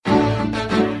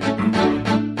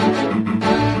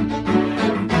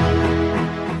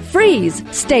Please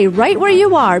stay right where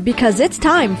you are because it's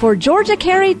time for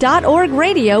GeorgiaCarry.org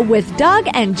Radio with Doug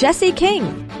and Jesse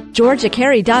King.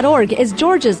 GeorgiaCarry.org is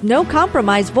Georgia's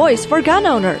no-compromise voice for gun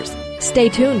owners. Stay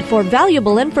tuned for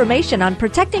valuable information on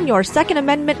protecting your Second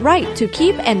Amendment right to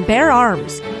keep and bear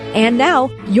arms. And now,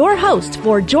 your host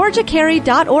for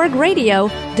GeorgiaCarry.org Radio,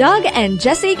 Doug and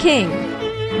Jesse King.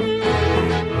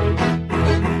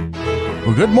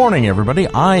 Well, good morning, everybody.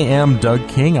 I am Doug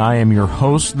King. I am your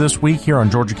host this week here on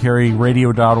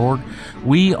GeorgiaCarryRadio.org.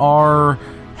 We are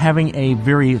having a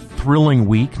very thrilling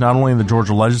week, not only in the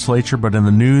Georgia legislature, but in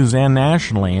the news and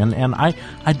nationally. And I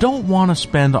don't want to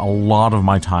spend a lot of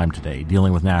my time today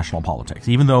dealing with national politics,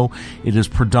 even though it is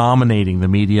predominating the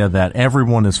media that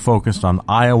everyone is focused on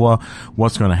Iowa,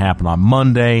 what's going to happen on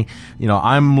Monday. You know,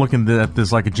 I'm looking at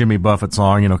this like a Jimmy Buffett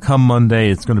song, you know, come Monday,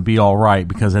 it's going to be all right,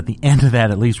 because at the end of that,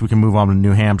 at least we can move on to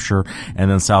New Hampshire and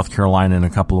then South Carolina in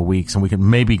a couple of weeks, and we can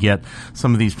maybe get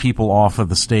some of these people off of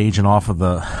the stage and off of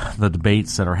the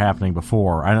debates that are happening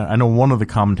before. I know one of the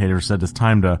commentators said it's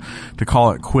time to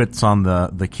call it quits on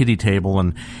the kiddie table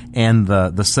and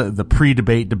the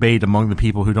pre-debate debate among the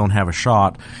people who don't have a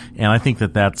shot. And I think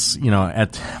that's, you know,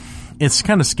 it's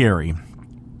kind of scary.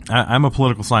 I'm a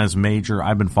political science major.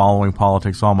 I've been following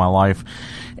politics all my life.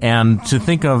 And to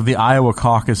think of the Iowa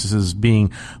caucus as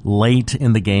being late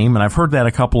in the game, and I've heard that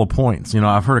a couple of points. You know,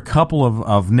 I've heard a couple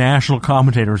of national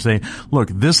commentators say, look,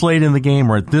 this late in the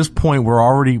game or at this point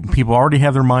people already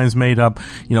have their minds made up.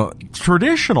 You know,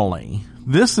 traditionally,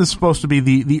 this is supposed to be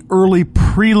the early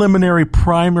preliminary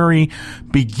primary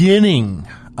beginning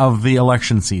of the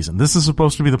election season. This is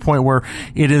supposed to be the point where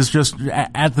it is just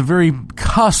at the very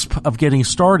cusp of getting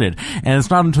started. And it's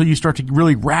not until you start to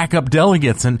really rack up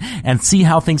delegates and see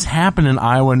how things happen in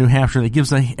Iowa and New Hampshire that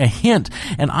gives a hint.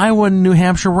 And Iowa and New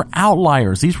Hampshire were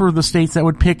outliers. These were the states that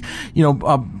would pick,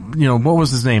 what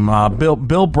was his name?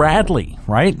 Bill Bradley,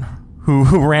 right?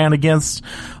 Who ran against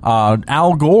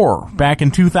Al Gore back in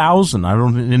 2000.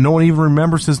 No one even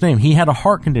remembers his name. He had a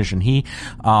heart condition. He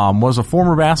was a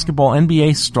former basketball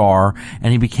NBA star,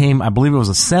 and he became, I believe it was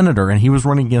a senator, and he was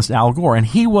running against Al Gore. And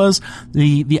he was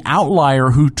the outlier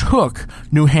who took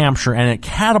New Hampshire, and it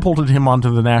catapulted him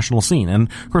onto the national scene. And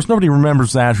of course, nobody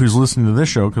remembers that who's listening to this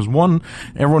show, because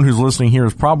everyone who's listening here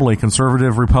is probably a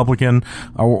conservative, Republican,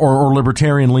 or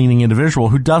libertarian-leaning individual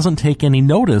who doesn't take any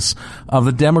notice of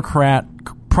the Democrat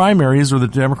primaries or the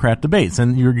Democrat debates.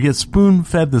 And you get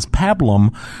spoon-fed this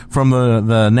pablum from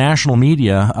the national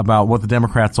media about what the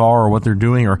Democrats are or what they're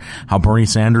doing, or how Bernie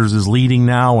Sanders is leading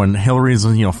now and Hillary's,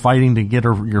 fighting to get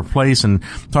her place, and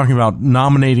talking about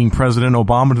nominating President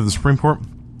Obama to the Supreme Court.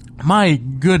 My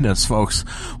goodness, folks,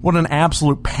 what an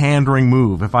absolute pandering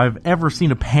move. If I've ever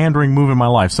seen a pandering move in my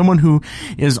life, someone who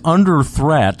is under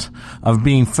threat of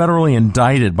being federally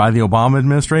indicted by the Obama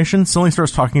administration suddenly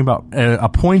starts talking about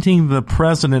appointing the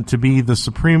president to be the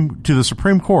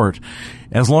Supreme Court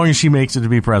as long as she makes it to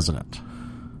be president.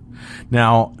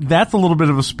 Now, that's a little bit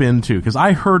of a spin, too, because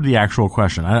I heard the actual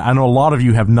question. I know a lot of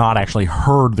you have not actually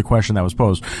heard the question that was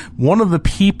posed. One of the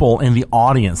people in the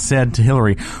audience said to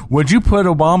Hillary, would you put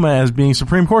Obama as being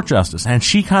Supreme Court Justice? And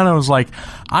she kind of was like,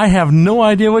 I have no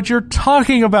idea what you're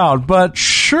talking about, but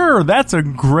sure, that's a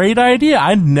great idea.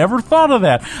 I never thought of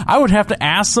that. I would have to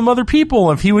ask some other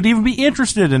people if he would even be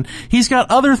interested, and he's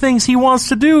got other things he wants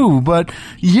to do. But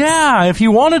yeah, if he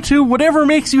wanted to, whatever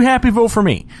makes you happy, vote for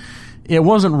me. It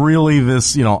wasn't really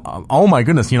this, oh my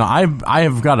goodness, I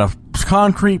have got a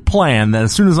concrete plan that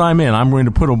as soon as I'm in, I'm going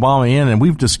to put Obama in, and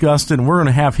we've discussed it, and we're going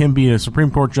to have him be a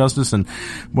Supreme Court justice. And,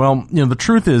 well, the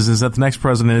truth is that the next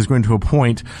president is going to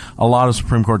appoint a lot of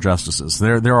Supreme Court justices.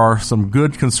 There are some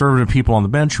good conservative people on the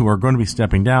bench who are going to be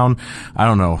stepping down. I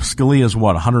don't know, Scalia's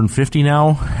 150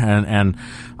 now? And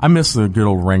I miss the good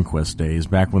old Rehnquist days,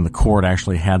 back when the court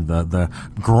actually had the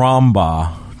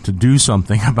gramba to do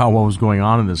something about what was going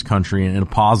on in this country in a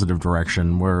positive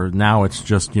direction, where now it's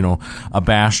just, a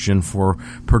bastion for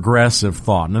progressive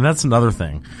thought. And that's another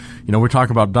thing. We talk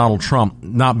about Donald Trump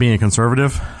not being a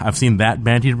conservative. I've seen that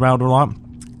bandied about a lot.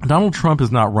 Donald Trump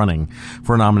is not running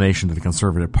for a nomination to the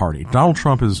Conservative Party. Donald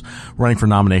Trump is running for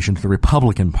nomination to the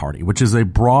Republican Party, which is a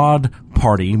broad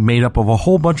party made up of a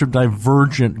whole bunch of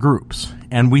divergent groups.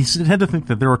 And we tend to think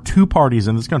that there are two parties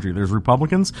in this country. There's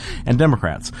Republicans and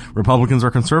Democrats. Republicans are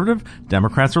conservative,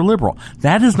 Democrats are liberal.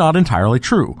 That is not entirely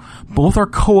true. Both are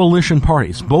coalition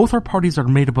parties. Both are parties that are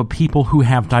made up of people who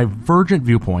have divergent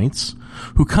viewpoints,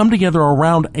 who come together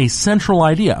around a central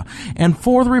idea. And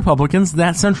for the Republicans,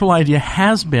 that central idea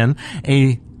has been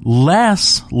a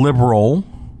less liberal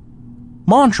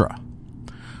mantra.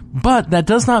 But that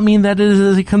does not mean that it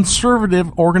is a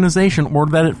conservative organization or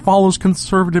that it follows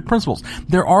conservative principles.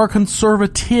 There are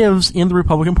conservatives in the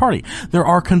Republican Party. There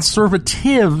are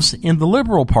conservatives in the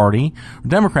Liberal Party,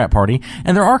 Democrat Party,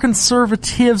 and there are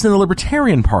conservatives in the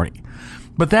Libertarian Party.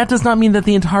 But that does not mean that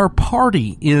the entire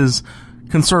party is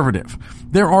conservative.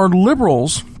 There are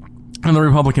liberals in the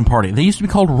Republican Party. They used to be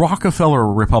called Rockefeller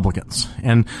Republicans.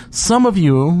 And some of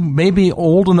you may be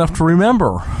old enough to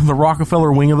remember the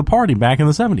Rockefeller wing of the party back in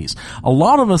the 70s. A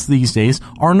lot of us these days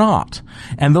are not.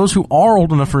 And those who are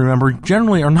old enough to remember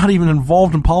generally are not even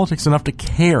involved in politics enough to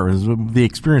care, is the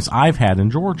experience I've had in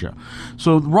Georgia.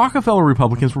 So Rockefeller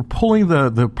Republicans were pulling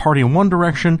the party in one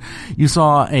direction. You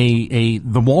saw the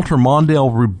Walter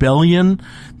Mondale rebellion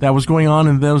that was going on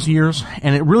in those years,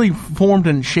 and it really formed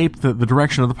and shaped the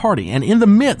direction of the party. And in the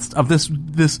midst of this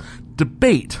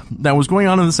debate that was going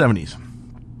on in the 70s,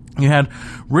 you had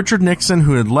Richard Nixon,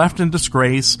 who had left in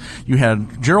disgrace. You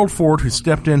had Gerald Ford, who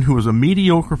stepped in, who was a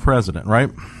mediocre president, right?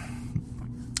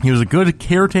 He was a good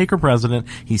caretaker president.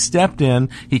 He stepped in.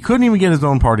 He couldn't even get his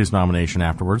own party's nomination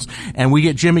afterwards. And we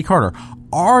get Jimmy Carter.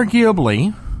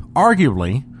 Arguably,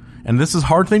 and this is a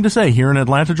hard thing to say here in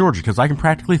Atlanta, Georgia, because I can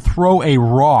practically throw a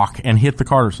rock and hit the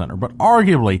Carter Center, but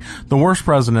arguably the worst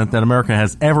president that America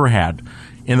has ever had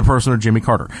in the person of Jimmy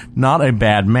Carter. Not a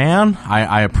bad man.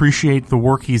 I appreciate the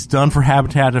work he's done for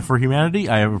Habitat for Humanity.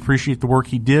 I appreciate the work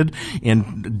he did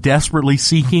in desperately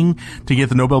seeking to get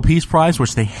the Nobel Peace Prize,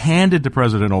 which they handed to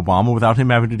President Obama without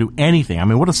him having to do anything. I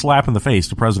mean, what a slap in the face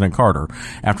to President Carter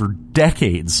after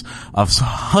decades of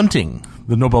hunting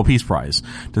the Nobel Peace Prize,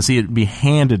 to see it be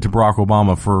handed to Barack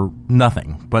Obama for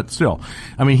nothing. But still,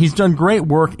 I mean, he's done great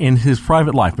work in his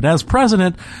private life. But as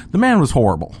president, the man was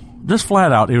horrible. Just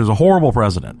flat out, he was a horrible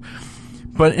president.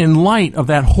 But in light of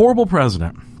that horrible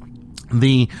president,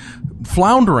 the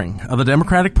floundering of the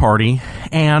Democratic Party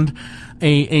and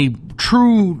a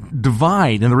true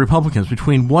divide in the Republicans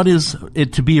between what is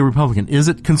it to be a Republican. Is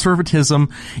it conservatism?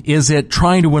 Is it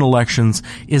trying to win elections?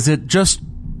 Is it just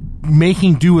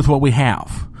making do with what we have?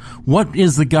 What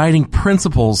is the guiding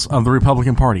principles of the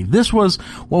Republican Party? This was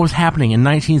what was happening in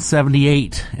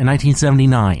 1978 and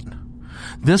 1979.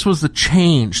 This was the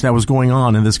change that was going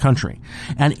on in this country.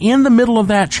 And in the middle of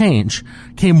that change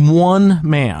came one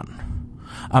man,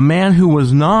 a man who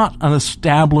was not an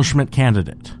establishment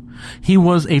candidate. He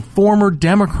was a former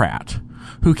Democrat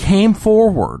who came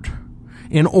forward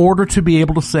in order to be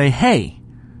able to say, hey,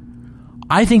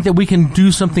 I think that we can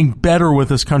do something better with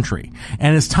this country,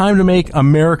 and it's time to make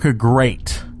America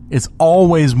great. It's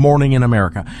always morning in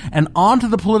America. And onto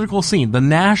the political scene, the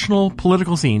national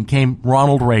political scene, came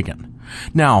Ronald Reagan.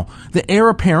 Now, the heir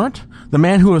apparent, the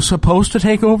man who was supposed to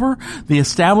take over, the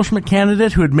establishment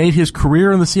candidate who had made his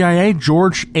career in the CIA,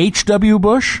 George H.W.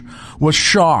 Bush, was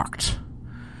shocked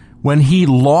when he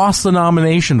lost the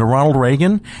nomination to Ronald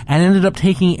Reagan and ended up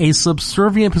taking a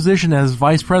subservient position as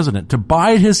vice president to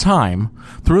bide his time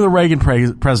through the Reagan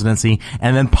presidency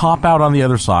and then pop out on the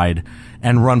other side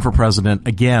and run for president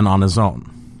again on his own.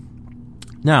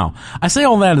 Now, I say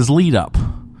all that as lead up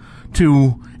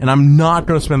to, and I'm not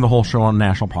going to spend the whole show on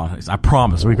national politics. I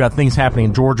promise. We've got things happening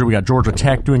in Georgia. We got Georgia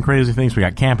Tech doing crazy things. We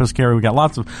got campus carry. We got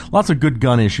lots of good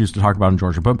gun issues to talk about in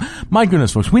Georgia. But my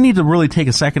goodness, folks, we need to really take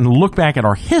a second and look back at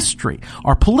our history,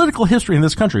 our political history in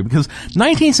this country, because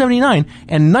 1979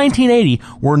 and 1980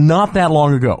 were not that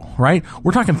long ago, right?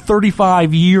 We're talking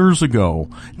 35 years ago.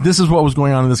 This is what was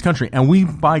going on in this country. And we,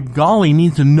 by golly,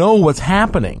 need to know what's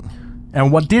happening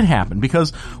and what did happen,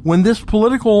 because when this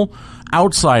political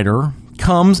outsider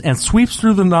comes and sweeps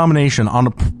through the nomination on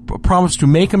a promise to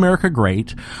make America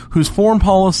great, whose foreign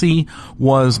policy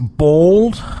was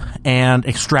bold and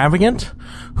extravagant,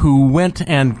 who went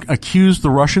and accused the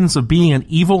Russians of being an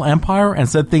evil empire and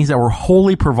said things that were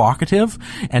wholly provocative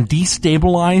and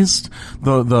destabilized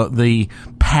the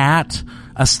pat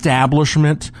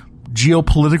establishment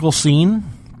geopolitical scene.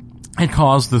 It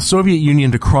caused the Soviet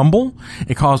Union to crumble.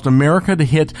 It caused America to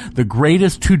hit the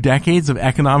greatest 2 decades of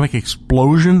economic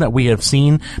explosion that we have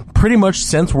seen pretty much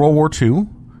since World War II.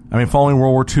 I mean, following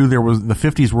World War II, the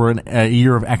 50s were a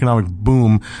year of economic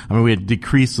boom. I mean, we had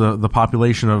decreased the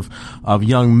population of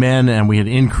young men, and we had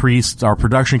increased our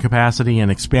production capacity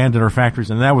and expanded our factories,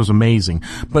 and that was amazing.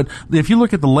 But if you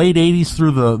look at the late 80s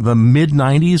through the mid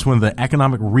 90s, when the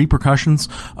economic repercussions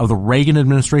of the Reagan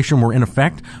administration were in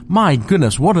effect, my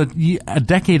goodness, what a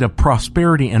decade of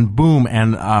prosperity and boom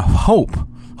and hope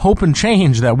hope and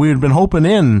change that we had been hoping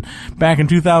in back in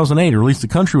 2008, or at least the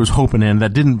country was hoping in,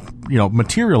 that didn't,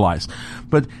 materialize.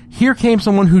 But here came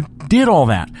someone who did all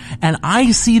that. And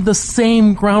I see the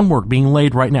same groundwork being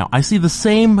laid right now. I see the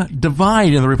same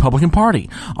divide in the Republican Party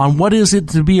on what is it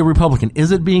to be a Republican.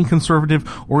 Is it being conservative,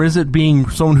 or is it being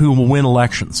someone who will win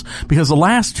elections? Because the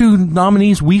last two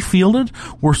nominees we fielded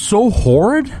were so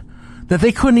horrid that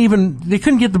they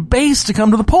couldn't get the base to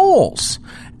come to the polls.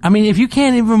 I mean, if you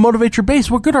can't even motivate your base,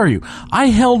 what good are you? I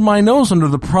held my nose under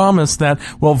the promise that,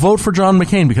 well, vote for John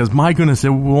McCain because, my goodness, it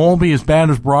won't be as bad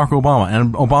as Barack Obama,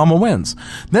 and Obama wins.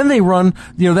 Then they run,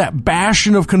 that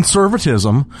bastion of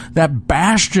conservatism, that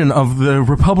bastion of the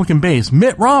Republican base,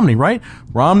 Mitt Romney, right?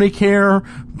 Romney Care,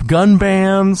 gun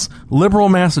bans, liberal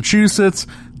Massachusetts.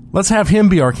 Let's have him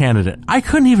be our candidate. I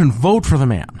couldn't even vote for the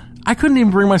man. I couldn't even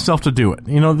bring myself to do it.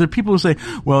 There are people who say,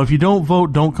 well, if you don't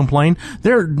vote, don't complain.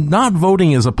 They're not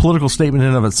voting is a political statement in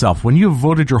and of itself. When you've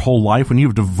voted your whole life, when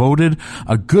you've devoted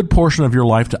a good portion of your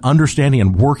life to understanding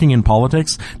and working in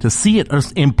politics, to see it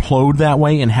implode that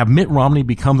way and have Mitt Romney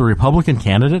become the Republican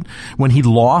candidate when he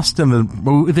lost, and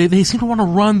they seem to want to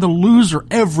run the loser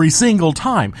every single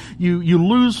time. You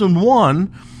lose and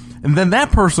won, and then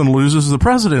that person loses the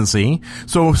presidency.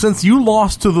 So since you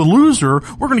lost to the loser,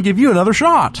 we're going to give you another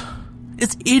shot.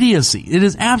 It's idiocy. It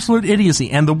is absolute idiocy.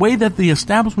 And the way that the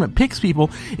establishment picks people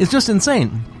is just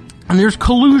insane. And there's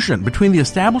collusion between the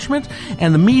establishment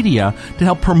and the media to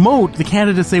help promote the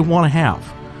candidates they want to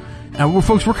have. And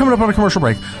folks, we're coming up on a commercial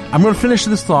break. I'm going to finish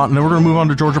this thought, and then we're going to move on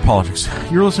to Georgia politics.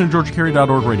 You're listening to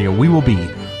GeorgiaCarry.org radio. We will be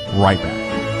right back.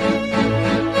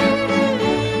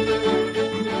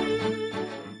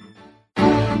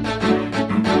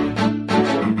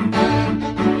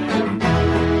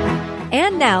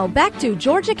 Now, back to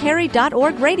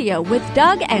GeorgiaCarry.org radio with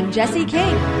Doug and Jesse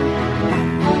King.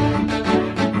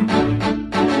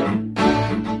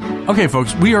 Okay,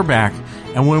 folks, we are back.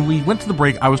 And when we went to the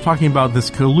break, I was talking about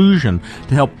this collusion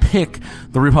to help pick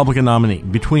the Republican nominee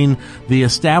between the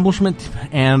establishment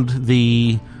and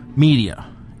the media,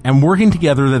 and working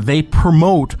together that they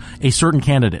promote a certain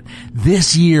candidate.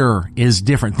 This year is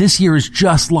different. This year is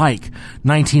just like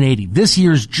 1980. This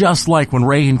year is just like when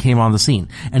Reagan came on the scene.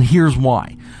 And here's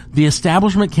why. The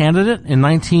establishment candidate in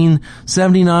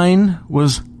 1979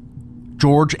 was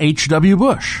George H.W.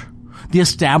 Bush. The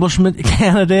establishment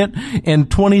candidate in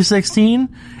 2016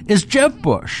 is Jeb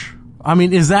Bush. I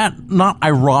mean, is that not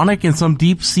ironic in some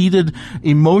deep-seated,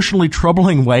 emotionally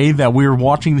troubling way that we're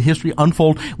watching the history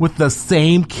unfold with the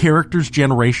same characters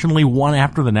generationally, one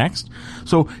after the next?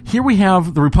 So here we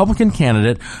have the Republican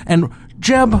candidate, and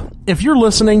Jeb, if you're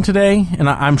listening today, and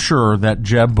I'm sure that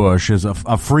Jeb Bush is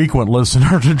a frequent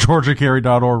listener to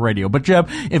GeorgiaCarry.org radio, but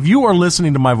Jeb, if you are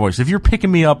listening to my voice, if you're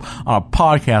picking me up on a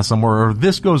podcast somewhere, or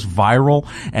this goes viral,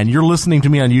 and you're listening to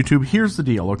me on YouTube, here's the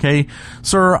deal, okay?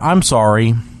 Sir, I'm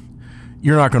sorry.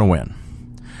 You're not going to win.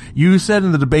 You said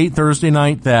in the debate Thursday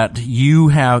night that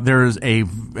there is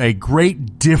a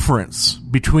great difference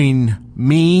between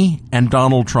me and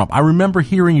Donald Trump. I remember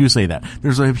hearing you say that.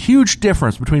 There's a huge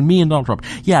difference between me and Donald Trump.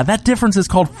 Yeah, that difference is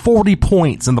called 40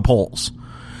 points in the polls.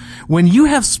 When you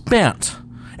have spent,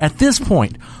 at this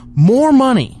point, more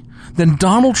money than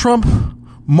Donald Trump,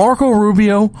 Marco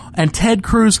Rubio, and Ted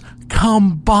Cruz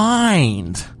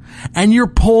combined, and you're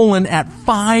polling at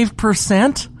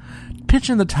 5%, pitch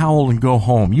in the towel and go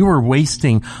home. You are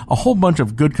wasting a whole bunch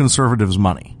of good conservatives'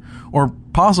 money, or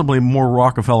possibly more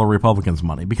Rockefeller Republicans'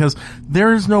 money, because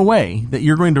there is no way that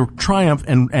you're going to triumph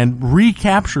and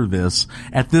recapture this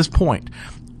at this point.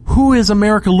 Who is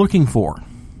America looking for?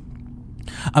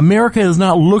 America is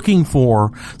not looking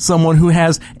for someone who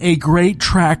has a great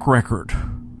track record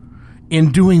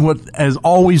in doing what has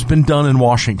always been done in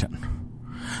Washington.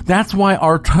 That's why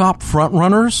our top front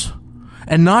runners,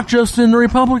 and not just in the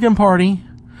Republican Party,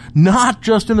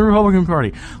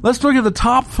 let's look at the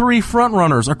top three front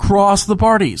runners across the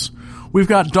parties. We've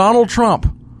got Donald Trump,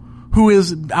 who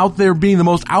is out there being the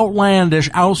most outlandish,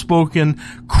 outspoken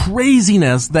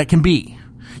craziness that can be.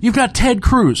 You've got Ted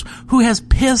Cruz, who has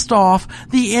pissed off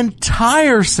the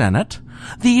entire Senate,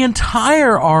 the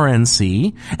entire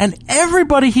RNC, and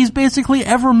everybody he's basically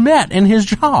ever met in his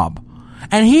job.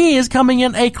 And he is coming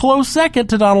in a close second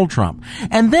to Donald Trump.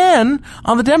 And then,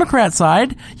 on the Democrat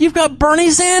side, you've got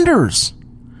Bernie Sanders.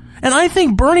 And I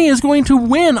think Bernie is going to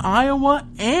win Iowa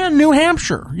and New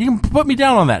Hampshire. You can put me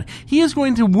down on that. He is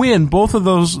going to win both of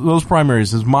those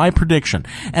primaries, is my prediction.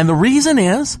 And the reason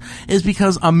is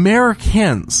because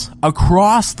Americans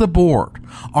across the board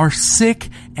are sick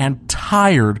and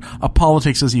tired of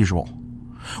politics as usual.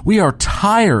 We are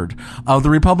tired of the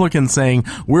Republicans saying,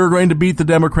 we're going to beat the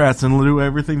Democrats and do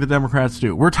everything the Democrats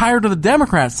do. We're tired of the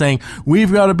Democrats saying,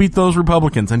 we've got to beat those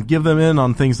Republicans and give them in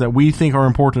on things that we think are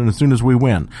important as soon as we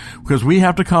win. Because we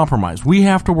have to compromise. We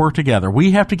have to work together.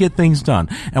 We have to get things done.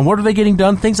 And what are they getting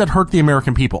done? Things that hurt the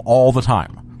American people all the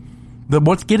time.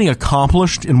 What's getting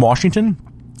accomplished in Washington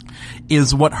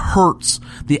is what hurts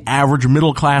the average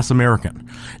middle-class American.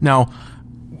 Now,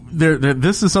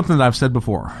 this is something that I've said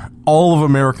before. All of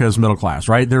America is middle class,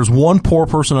 right? There's one poor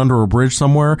person under a bridge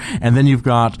somewhere, and then you've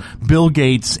got Bill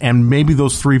Gates and maybe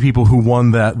those three people who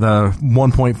won the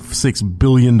 $1.6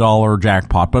 billion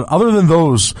jackpot. But other than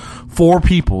those four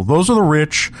people, those are the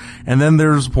rich, and then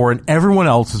there's the poor, and everyone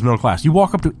else is middle class. You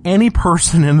walk up to any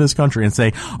person in this country and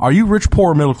say, are you rich,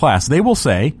 poor, or middle class? They will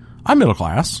say, I'm middle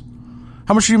class.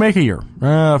 How much do you make a year?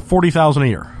 $40,000 a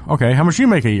year. Okay, how much do you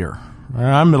make a year?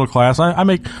 I'm middle class. I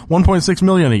make $1.6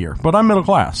 million a year, but I'm middle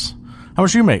class. How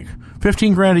much do you make?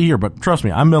 $15,000 a year, but trust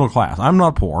me, I'm middle class. I'm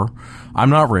not poor. I'm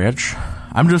not rich.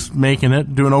 I'm just making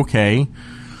it, doing okay.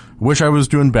 Wish I was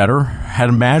doing better. Had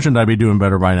imagined I'd be doing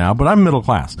better by now, but I'm middle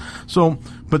class. So,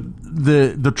 but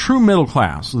the true middle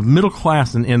class in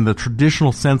the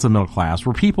traditional sense of middle class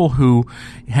were people who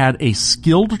had a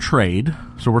skilled trade.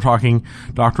 So we're talking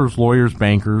doctors, lawyers,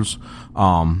 bankers,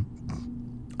 high-end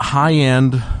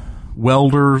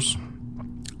welders,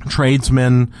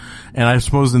 tradesmen, and I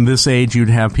suppose in this age you'd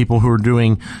have people who are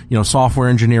doing, software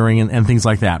engineering and things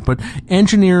like that. But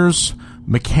engineers,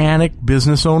 mechanic,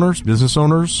 business owners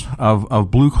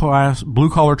of blue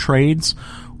collar trades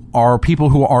are people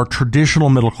who are traditional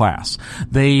middle class.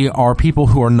 They are people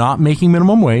who are not making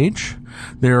minimum wage.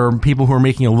 There are people who are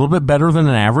making a little bit better than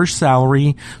an average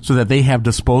salary so that they have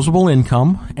disposable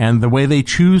income, and the way they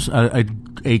choose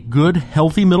a good,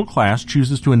 healthy middle class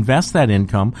chooses to invest that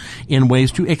income in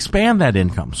ways to expand that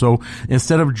income. So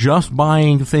instead of just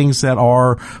buying things that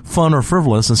are fun or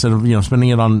frivolous, instead of, spending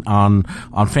it on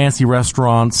fancy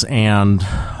restaurants and,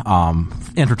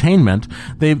 entertainment,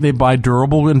 they buy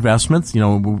durable investments.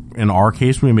 In our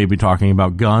case, we may be talking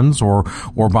about guns or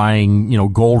buying,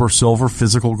 gold or silver,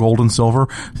 physical gold and silver,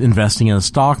 investing in a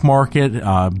stock market,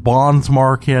 bonds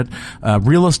market,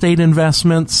 real estate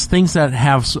investments, things that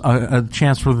have a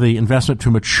chance for the investment to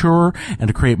mature and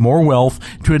to create more wealth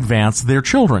to advance their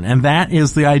children. And that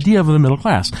is the idea of the middle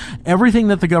class. Everything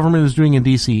that the government is doing in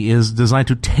D.C. is designed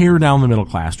to tear down the middle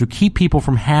class, to keep people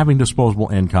from having disposable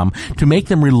income, to make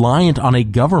them reliant on a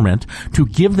government to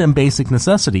give them basic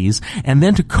necessities, and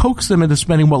then to coax them into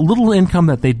spending what little income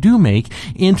that they do make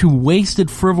into wasted,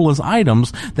 frivolous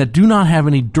items that do not have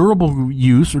any durable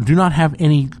use or do not have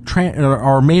any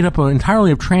are made up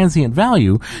entirely of transient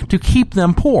value to keep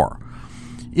them poor.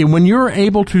 When you're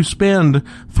able to spend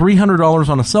 $300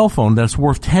 on a cell phone that's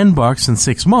worth $10 in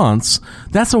 6 months,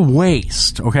 that's a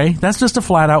waste, okay? That's just a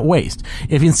flat out waste.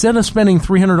 If instead of spending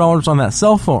 $300 on that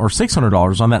cell phone or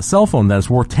 $600 on that cell phone that's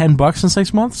worth $10 in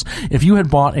 6 months, if you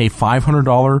had bought a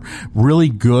 $500 really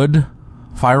good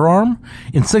firearm,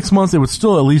 in 6 months it would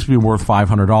still at least be worth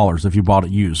 $500 if you bought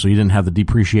it used, so you didn't have the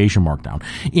depreciation marked down.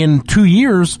 In 2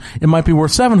 years, it might be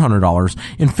worth $700.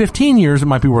 In 15 years, it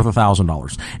might be worth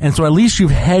 $1,000. And so at least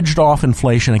you've hedged off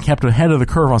inflation and kept ahead of the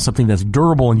curve on something that's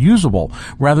durable and usable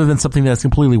rather than something that's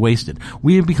completely wasted.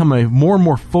 We have become more and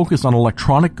more focused on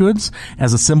electronic goods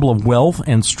as a symbol of wealth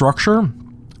and structure,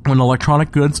 when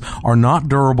electronic goods are not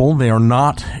durable, they do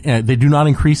not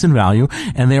increase in value,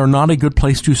 and they are not a good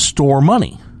place to store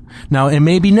money. Now, it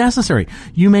may be necessary.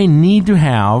 You may need to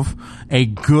have a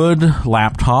good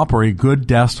laptop or a good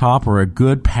desktop or a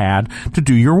good pad to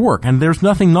do your work. And there's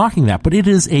nothing knocking that, but it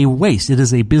is a waste. It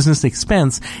is a business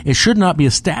expense. It should not be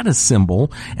a status symbol,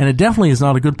 and it definitely is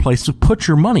not a good place to put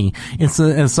your money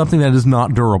into something that is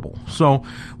not durable. So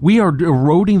we are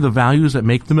eroding the values that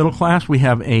make the middle class. We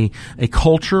have a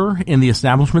culture in the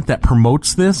establishment that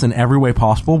promotes this in every way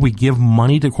possible. We give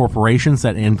money to corporations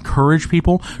that encourage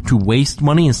people to waste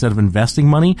money instead of investing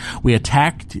money. We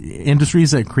attack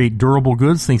industries that create durable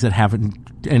goods, things that have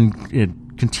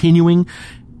continuing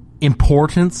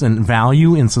importance and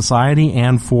value in society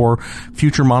and for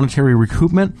future monetary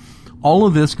recoupment. All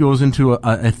of this goes into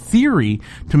a theory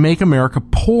to make America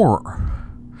poorer.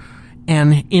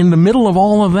 And in the middle of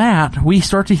all of that, we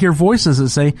start to hear voices that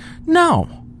say, no,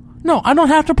 I don't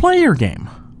have to play your game.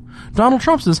 Donald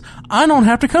Trump says, I don't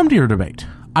have to come to your debate.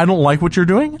 I don't like what you're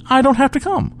doing. I don't have to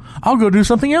come. I'll go do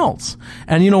something else.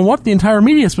 And you know what? The entire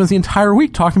media spends the entire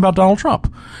week talking about Donald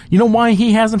Trump. You know why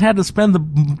he hasn't had to spend the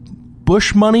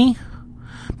Bush money?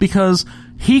 Because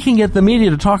he can get the media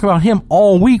to talk about him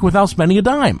all week without spending a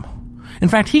dime. In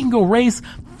fact, he can go raise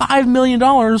 $5 million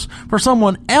for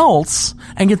someone else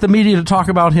and get the media to talk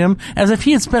about him as if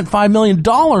he had spent $5 million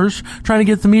trying to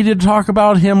get the media to talk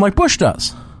about him like Bush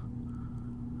does.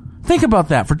 Think about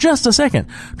that for just a second.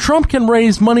 Trump can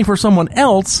raise money for someone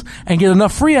else and get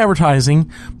enough free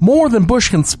advertising more than Bush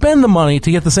can spend the money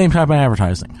to get the same type of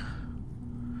advertising.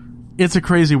 It's a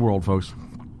crazy world, folks,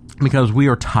 because we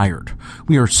are tired.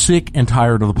 We are sick and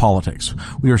tired of the politics.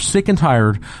 We are sick and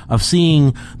tired of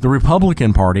seeing the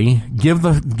Republican Party give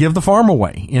the farm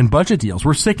away in budget deals.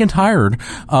 We're sick and tired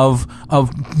of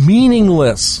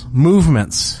meaningless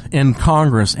movements in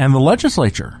Congress and the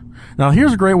legislature. Now,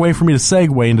 here's a great way for me to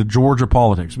segue into Georgia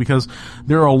politics, because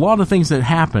there are a lot of things that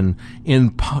happen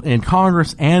in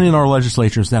Congress and in our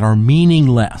legislatures that are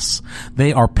meaningless.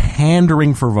 They are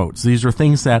pandering for votes. These are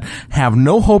things that have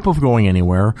no hope of going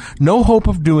anywhere, no hope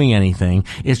of doing anything.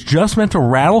 It's just meant to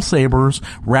rattle sabers,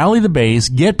 rally the base,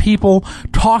 get people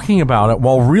talking about it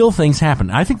while real things happen.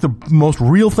 I think the most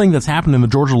real thing that's happened in the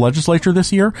Georgia legislature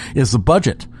this year is the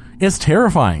budget. It's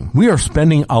terrifying. We are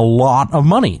spending a lot of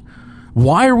money.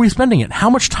 Why are we spending it? How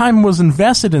much time was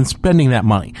invested in spending that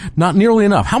money? Not nearly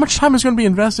enough. How much time is going to be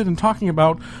invested in talking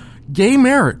about gay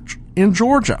marriage in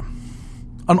Georgia?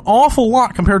 An awful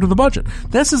lot compared to the budget.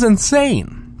 This is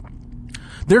insane.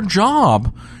 Their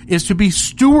job is to be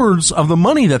stewards of the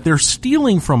money that they're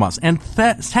stealing from us. And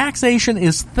taxation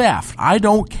is theft. I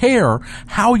don't care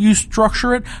how you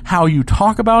structure it, how you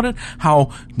talk about it,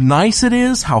 how nice it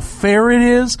is, how fair it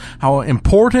is, how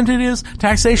important it is.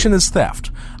 Taxation is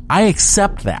theft. I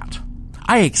accept that.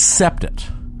 I accept it.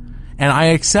 And I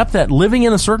accept that living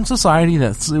in a certain society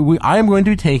I am going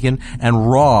to be taken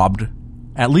and robbed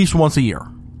at least once a year.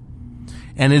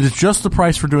 And it is just the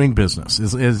price for doing business.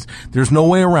 There's no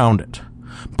way around it.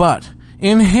 But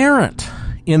inherent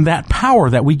in that power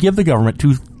that we give the government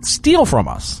to steal from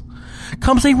us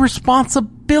comes a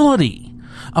responsibility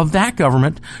of that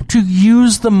government to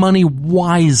use the money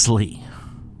wisely.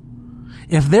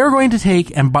 If they're going to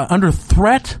take and under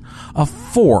threat of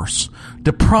force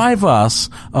deprive us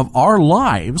of our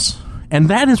lives, and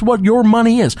that is what your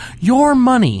money is. Your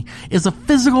money is a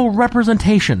physical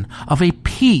representation of a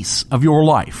piece of your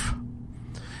life.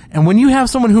 And when you have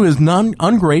someone who is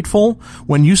ungrateful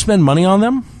when you spend money on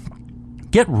them,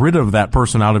 get rid of that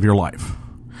person out of your life.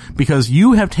 Because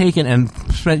you have taken and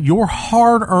spent your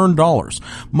hard-earned dollars,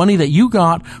 money that you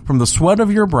got from the sweat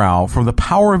of your brow, from the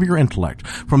power of your intellect,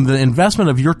 from the investment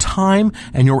of your time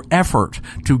and your effort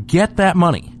to get that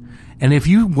money. And if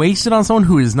you waste it on someone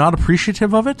who is not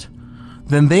appreciative of it,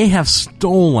 then they have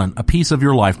stolen a piece of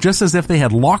your life, just as if they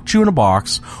had locked you in a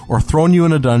box or thrown you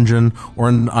in a dungeon or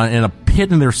in a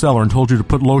pit in their cellar and told you to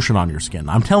put lotion on your skin.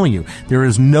 I'm telling you, there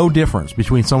is no difference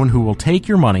between someone who will take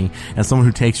your money and someone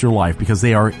who takes your life, because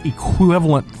they are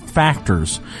equivalent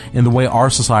factors in the way our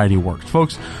society works.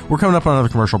 Folks, we're coming up on another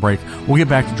commercial break. We'll get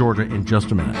back to Georgia in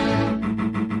just a minute.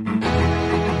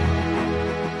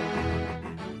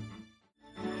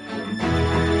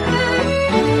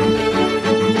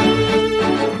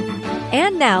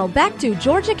 And now, back to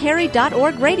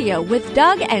GeorgiaCarry.org Radio with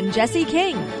Doug and Jesse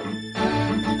King.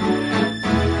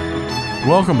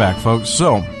 Welcome back, folks.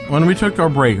 So, when we took our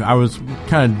break, I was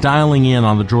kind of dialing in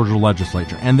on the Georgia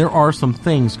legislature, and there are some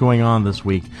things going on this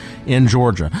week in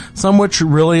Georgia, some which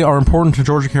really are important to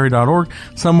GeorgiaCarry.org,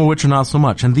 some of which are not so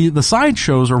much. And the side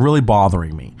shows are really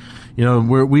bothering me. You know,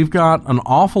 we've got an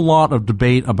awful lot of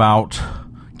debate about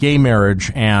gay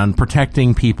marriage and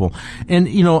protecting people. And,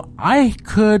 you know, I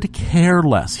could care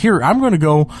less. Here, I'm going to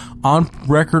go on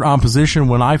record on position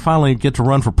when I finally get to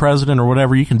run for president or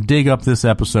whatever. You can dig up this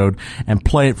episode and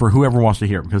play it for whoever wants to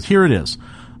hear it, because here it is.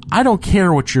 I don't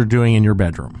care what you're doing in your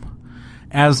bedroom.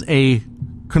 As a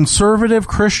conservative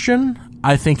Christian,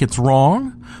 I think it's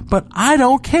wrong, but I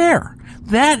don't care.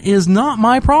 That is not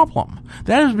my problem.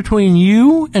 That is between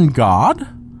you and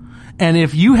God. And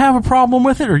if you have a problem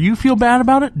with it or you feel bad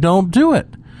about it, don't do it.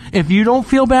 If you don't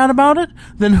feel bad about it,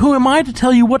 then who am I to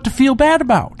tell you what to feel bad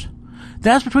about?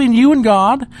 That's between you and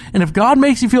God. And if God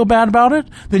makes you feel bad about it,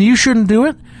 then you shouldn't do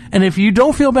it. And if you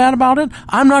don't feel bad about it,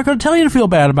 I'm not going to tell you to feel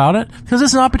bad about it, because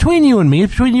it's not between you and me.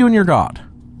 It's between you and your God.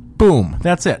 Boom.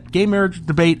 That's it. Gay marriage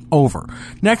debate over.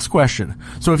 Next question.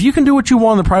 So if you can do what you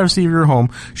want in the privacy of your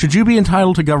home, should you be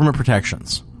entitled to government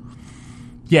protections?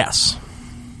 Yes.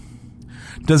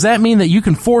 Does that mean that you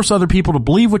can force other people to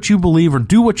believe what you believe or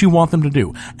do what you want them to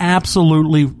do?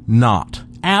 Absolutely not.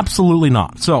 Absolutely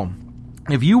not. So,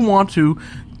 if you want to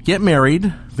get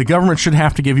married, the government should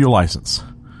have to give you a license.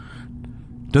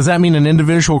 Does that mean an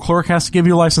individual clerk has to give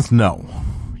you a license? No.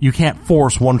 You can't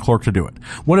force one clerk to do it.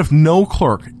 What if no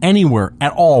clerk anywhere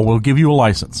at all will give you a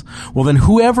license? Well, then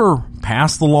whoever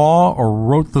passed the law or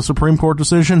wrote the Supreme Court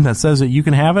decision that says that you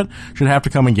can have it should have to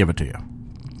come and give it to you.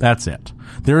 That's it.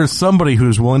 There is somebody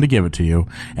who's willing to give it to you,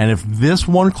 and if this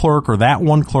one clerk or that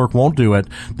one clerk won't do it,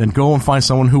 then go and find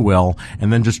someone who will,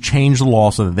 and then just change the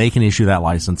law so that they can issue that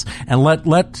license. And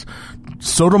let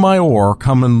Sotomayor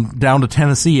come down to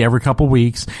Tennessee every couple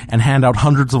weeks and hand out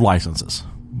hundreds of licenses.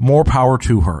 More power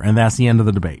to her, and that's the end of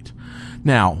the debate.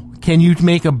 Now, can you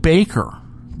make a baker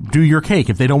do your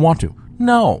cake if they don't want to?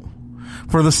 No.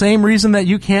 For the same reason that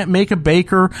you can't make a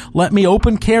baker let me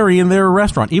open carry in their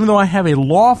restaurant. Even though I have a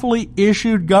lawfully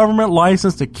issued government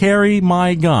license to carry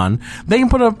my gun, they can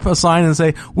put up a sign and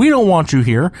say, we don't want you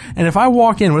here. And if I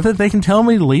walk in with it, they can tell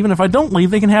me to leave. And if I don't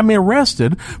leave, they can have me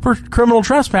arrested for criminal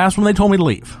trespass when they told me to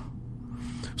leave.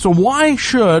 So why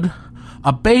should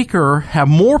a baker have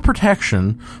more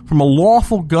protection from a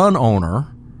lawful gun owner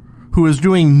who is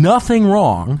doing nothing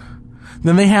wrong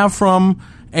than they have from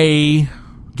a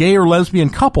gay or lesbian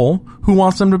couple who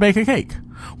wants them to bake a cake?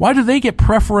 Why do they get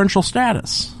preferential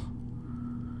status?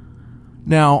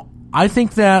 Now, I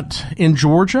think that in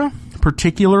Georgia,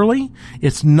 particularly,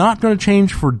 it's not going to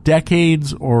change for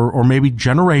decades or maybe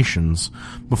generations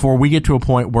before we get to a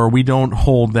point where we don't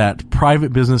hold that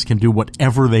private business can do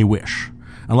whatever they wish.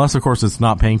 Unless, of course, it's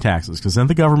not paying taxes, because then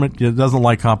the government doesn't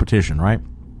like competition, right?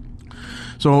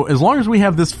 So as long as we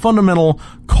have this fundamental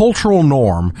cultural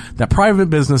norm that private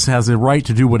business has the right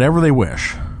to do whatever they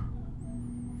wish,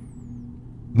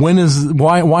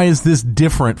 why is this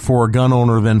different for a gun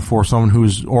owner than for someone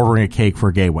who's ordering a cake for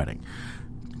a gay wedding?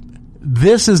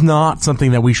 This is not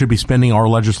something that we should be spending our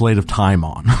legislative time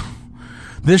on.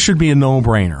 This should be a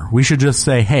no-brainer. We should just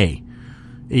say, hey,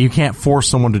 you can't force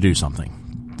someone to do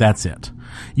something. That's it.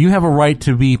 You have a right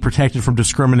to be protected from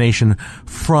discrimination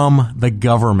from the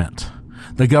government.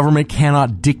 The government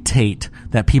cannot dictate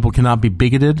that people cannot be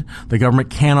bigoted. The government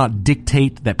cannot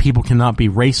dictate that people cannot be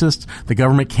racist. The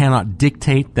government cannot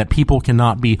dictate that people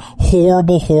cannot be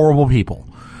horrible, horrible people.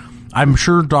 I'm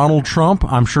sure Donald Trump,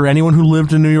 I'm sure anyone who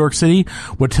lived in New York City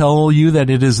would tell you that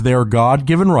it is their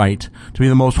God-given right to be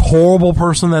the most horrible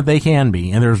person that they can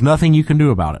be, and there's nothing you can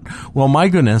do about it. Well, my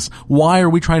goodness, why are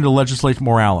we trying to legislate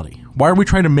morality? Why are we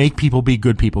trying to make people be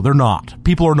good people? They're not.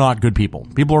 People are not good people.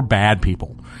 People are bad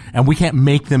people. And we can't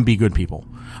make them be good people.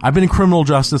 I've been in criminal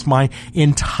justice my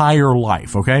entire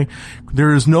life, okay?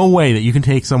 There is no way that you can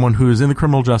take someone who is in the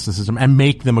criminal justice system and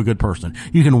make them a good person.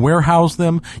 You can warehouse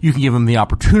them. You can give them the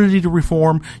opportunity to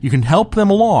reform. You can help them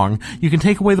along. You can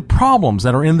take away the problems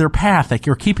that are in their path that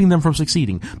are keeping them from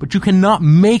succeeding. But you cannot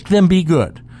make them be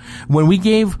good. When we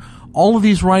gave all of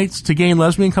these rights to gay and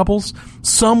lesbian couples,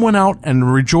 some went out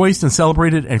and rejoiced and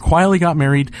celebrated and quietly got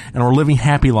married and are living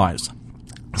happy lives.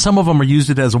 Some of them are used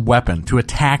it as a weapon to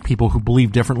attack people who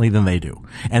believe differently than they do.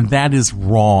 And that is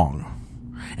wrong.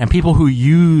 And people who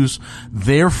use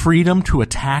their freedom to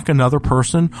attack another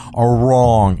person are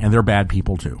wrong, and they're bad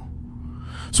people too.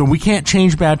 So we can't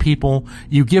change bad people.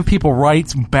 You give people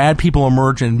rights, bad people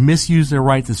emerge and misuse their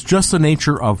rights. It's just the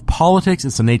nature of politics.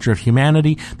 It's the nature of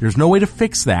humanity. There's no way to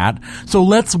fix that. So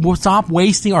let's stop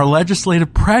wasting our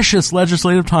precious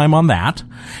legislative time on that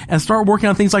and start working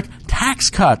on things like tax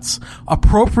cuts,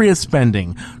 appropriate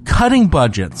spending, cutting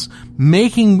budgets,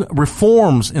 making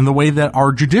reforms in the way that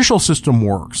our judicial system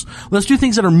works. Let's do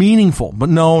things that are meaningful. But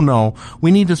no,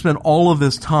 we need to spend all of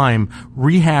this time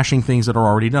rehashing things that are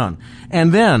already done.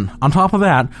 And then, on top of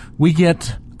that, we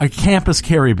get a campus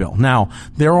carry bill. Now,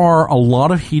 there are a lot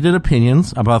of heated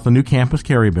opinions about the new campus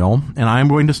carry bill, and I'm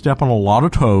going to step on a lot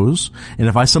of toes. And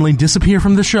if I suddenly disappear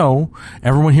from the show,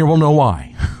 everyone here will know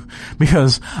why.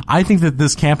 Because I think that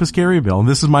this campus carry bill, and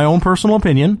this is my own personal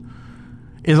opinion,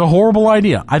 is a horrible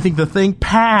idea. I think the thing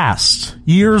passed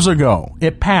years ago.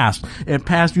 It passed. It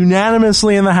passed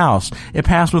unanimously in the House. It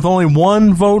passed with only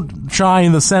one vote shy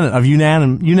in the Senate of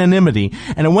unanimity.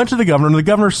 And it went to the governor, and the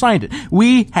governor signed it.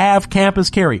 We have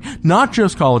campus carry. Not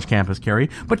just college campus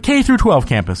carry, but K through 12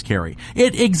 campus carry.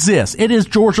 It exists. It is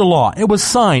Georgia law. It was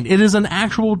signed. It is an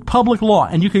actual public law,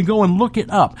 and you can go and look it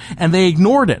up. And they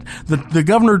ignored it. The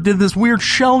governor did this weird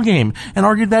shell game and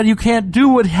argued that you can't do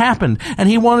what happened, and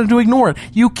he wanted to ignore it.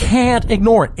 You can't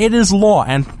ignore it. It is law,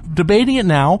 and debating it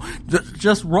now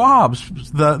just robs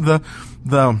the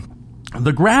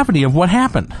gravity of what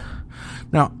happened.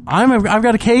 Now, I've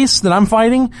got a case that I'm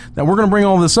fighting that we're going to bring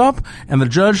all this up, and the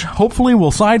judge hopefully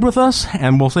will side with us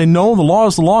and will say, no, the law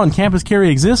is the law and campus carry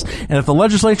exists, and if the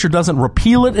legislature doesn't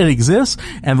repeal it, it exists,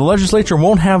 and the legislature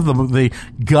won't have the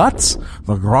guts,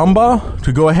 the gramba,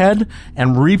 to go ahead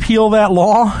and repeal that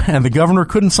law, and the governor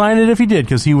couldn't sign it if he did,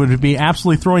 because he would be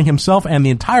absolutely throwing himself and the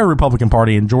entire Republican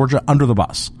Party in Georgia under the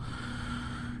bus.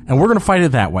 And we're going to fight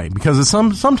it that way, because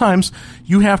sometimes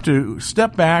you have to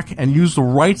step back and use the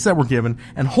rights that were given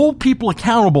and hold people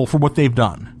accountable for what they've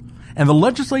done. And the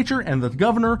legislature and the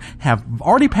governor have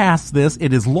already passed this.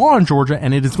 It is law in Georgia,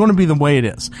 and it is going to be the way it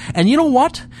is. And you know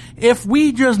what? If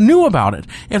we just knew about it,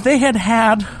 if they had,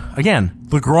 again,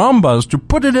 the Grombas to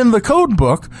put it in the code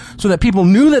book so that people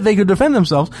knew that they could defend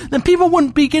themselves, then people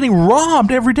wouldn't be getting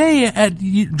robbed every day at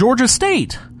Georgia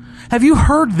State. Have you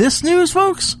heard this news,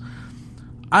 folks?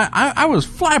 I was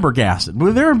flabbergasted.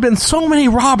 There have been so many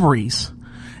robberies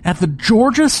at the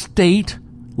Georgia State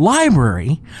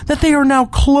Library that they are now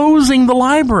closing the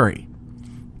library.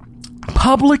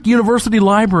 Public university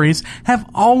libraries have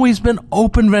always been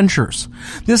open ventures.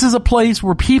 This is a place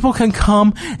where people can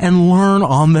come and learn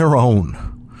on their own.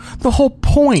 The whole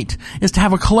point is to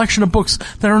have a collection of books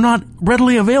that are not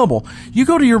readily available. You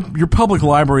go to your public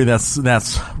library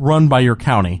that's run by your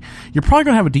county. You're probably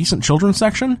going to have a decent children's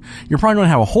section. You're probably going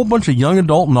to have a whole bunch of young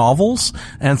adult novels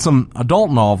and some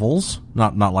adult novels,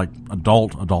 not like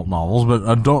adult novels, but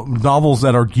adult novels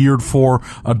that are geared for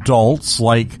adults,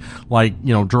 like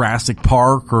Jurassic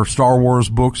Park or Star Wars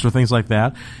books or things like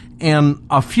that. And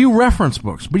a few reference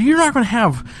books, but you're not going to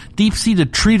have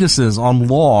deep-seated treatises on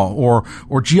law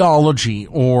or geology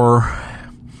or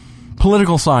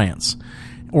political science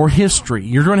or history.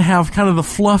 You're going to have kind of the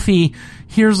fluffy,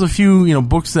 here's a few,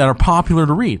 books that are popular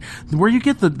to read. Where you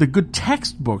get the good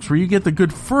textbooks, where you get the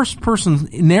good first-person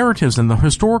narratives and the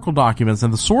historical documents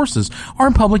and the sources are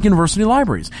in public university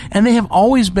libraries. And they have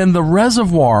always been the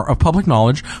reservoir of public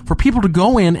knowledge for people to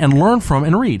go in and learn from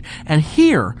and read. And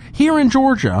here in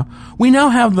Georgia, we now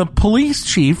have the police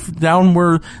chief down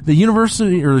where the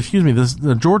university,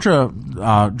 the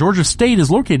Georgia State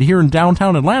is located here in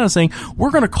downtown Atlanta saying,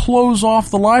 we're going to close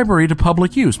off the library to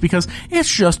public use because it's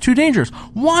just too dangerous.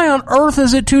 Why on earth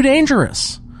is it too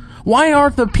dangerous? Why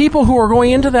aren't the people who are going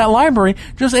into that library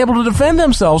just able to defend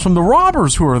themselves from the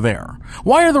robbers who are there?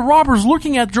 Why are the robbers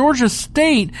looking at Georgia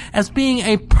State as being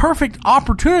a perfect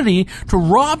opportunity to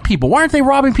rob people? Why aren't they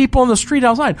robbing people on the street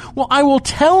outside? Well, I will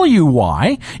tell you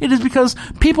why. It is because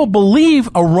people believe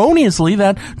erroneously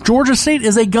that Georgia State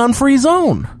is a gun-free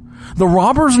zone. The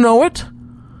robbers know it.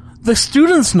 The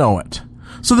students know it.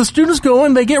 So the students go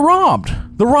and they get robbed.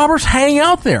 The robbers hang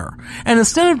out there. And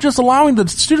instead of just allowing the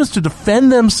students to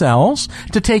defend themselves,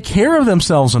 to take care of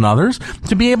themselves and others,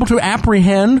 to be able to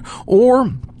apprehend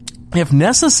or, if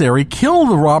necessary, kill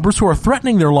the robbers who are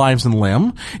threatening their lives and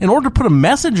limb, in order to put a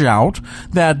message out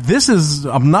that this is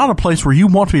not a place where you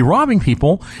want to be robbing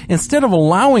people, instead of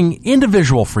allowing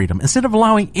individual freedom, instead of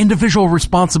allowing individual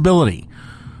responsibility,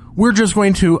 we're just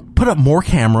going to put up more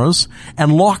cameras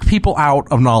and lock people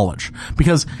out of knowledge,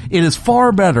 because it is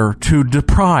far better to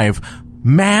deprive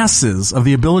masses of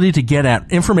the ability to get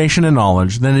at information and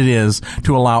knowledge than it is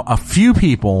to allow a few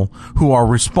people who are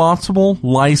responsible,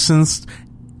 licensed,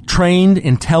 trained,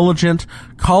 intelligent,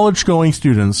 college-going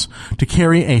students to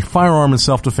carry a firearm in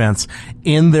self-defense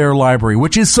in their library,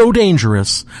 which is so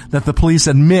dangerous that the police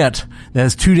admit that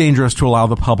it's too dangerous to allow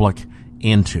the public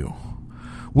into.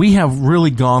 We have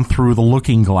really gone through the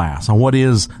looking glass on what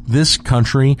is this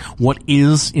country, what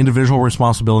is individual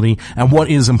responsibility, and what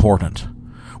is important.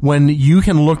 When you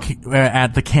can look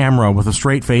at the camera with a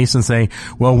straight face and say,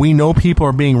 well, we know people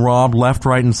are being robbed left,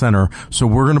 right, and center, so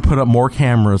we're going to put up more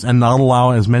cameras and not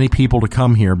allow as many people to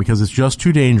come here because it's just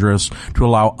too dangerous to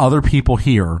allow other people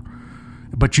here.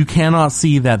 But you cannot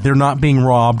see that they're not being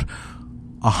robbed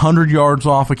 100 yards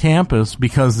off a campus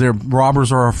because their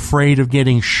robbers are afraid of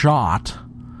getting shot,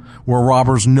 where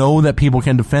robbers know that people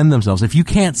can defend themselves. If you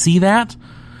can't see that,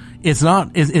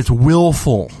 it's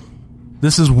willful.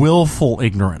 This is willful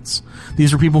ignorance.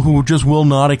 These are people who just will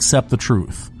not accept the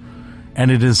truth.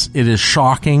 And it is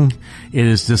shocking, it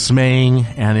is dismaying,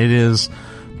 and it is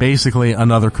basically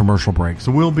another commercial break.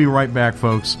 So we'll be right back,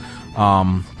 folks.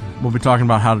 We'll be talking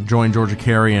about how to join Georgia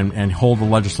Carry and hold the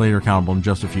legislator accountable in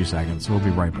just a few seconds. So we'll be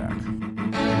right back.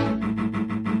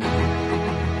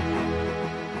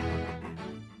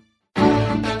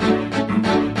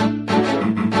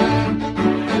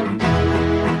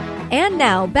 And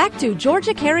now, back to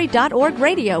GeorgiaCarry.org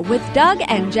Radio with Doug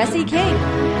and Jesse King.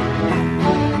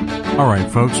 All right,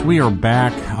 folks, we are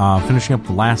back, finishing up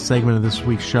the last segment of this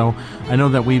week's show. I know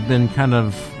that we've been kind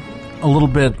of a little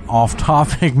bit off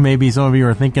topic. Maybe some of you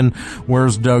are thinking,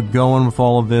 where's Doug going with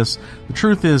all of this? The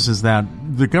truth is that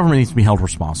the government needs to be held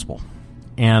responsible.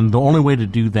 And the only way to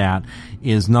do that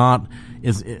is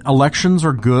elections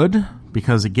are good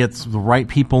because it gets the right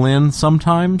people in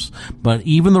sometimes, but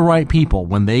even the right people,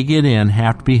 when they get in,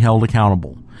 have to be held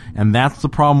accountable. And that's the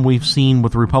problem we've seen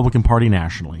with the Republican Party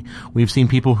nationally. We've seen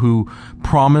people who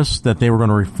promised that they were going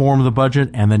to reform the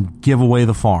budget and then give away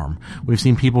the farm. We've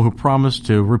seen people who promised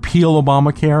to repeal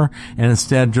Obamacare and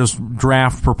instead just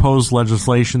draft proposed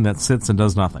legislation that sits and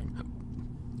does nothing.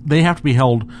 They have to be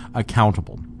held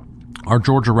accountable. Our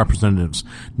Georgia representatives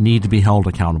need to be held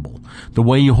accountable. The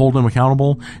way you hold them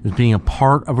accountable is being a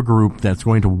part of a group that's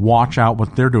going to watch out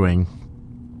what they're doing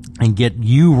and get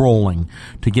you rolling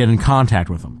to get in contact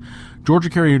with them.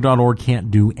 GeorgiaCarry.org can't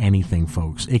do anything,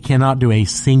 folks. It cannot do a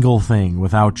single thing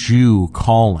without you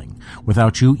calling,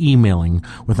 without you emailing,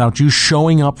 without you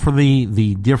showing up for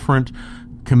the different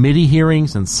committee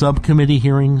hearings and subcommittee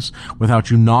hearings, without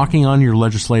you knocking on your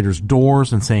legislators'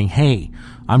 doors and saying, hey,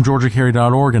 I'm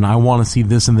GeorgiaCarry.org and I want to see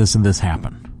this and this and this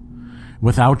happen.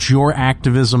 Without your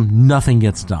activism, nothing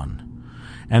gets done.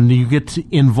 And you get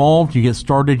involved, you get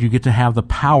started, you get to have the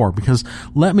power. Because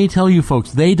let me tell you,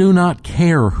 folks, they do not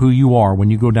care who you are when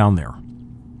you go down there.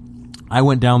 I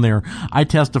went down there. I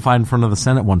testified in front of the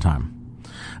Senate one time.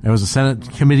 It was a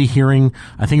Senate committee hearing.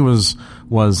 I think it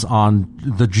was on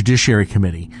the Judiciary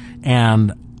Committee.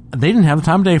 And they didn't have the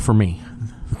time of day for me.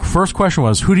 The first question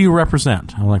was, who do you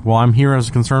represent? I'm like, well, I'm here as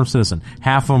a concerned citizen.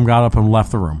 Half of them got up and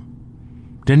left the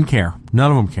room. Didn't care.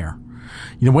 None of them care.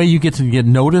 The way you get to get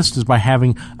noticed is by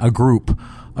having a group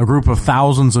of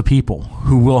thousands of people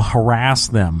who will harass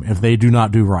them if they do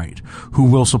not do right, who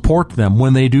will support them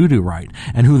when they do right,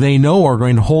 and who they know are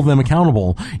going to hold them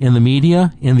accountable in the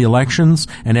media, in the elections,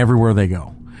 and everywhere they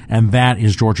go. And that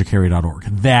is GeorgiaCarry.org.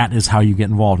 That is how you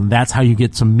get involved, and that's how you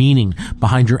get some meaning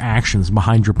behind your actions,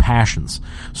 behind your passions.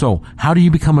 So, how do you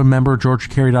become a member of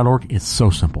GeorgiaCarry.org? It's so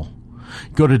simple.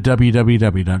 Go to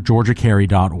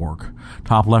www.georgiacarry.org.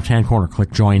 Top left-hand corner,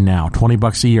 click join now.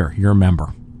 $20 a year. You're a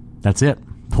member. That's it.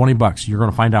 $20. You're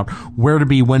going to find out where to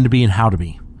be, when to be, and how to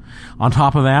be. On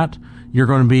top of that, you're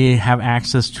going to have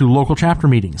access to local chapter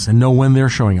meetings and know when they're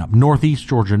showing up. Northeast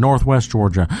Georgia, Northwest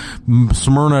Georgia,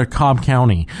 Smyrna, Cobb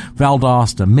County,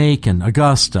 Valdosta, Macon,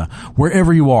 Augusta,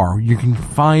 wherever you are, you can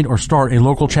find or start a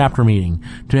local chapter meeting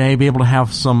to be able to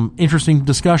have some interesting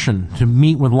discussion, to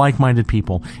meet with like-minded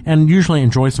people, and usually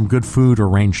enjoy some good food or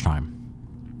range time.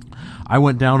 I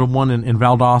went down to one in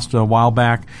Valdosta a while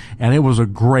back, and it was a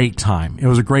great time. It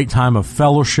was a great time of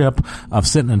fellowship, of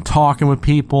sitting and talking with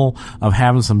people, of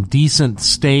having some decent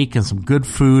steak and some good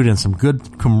food and some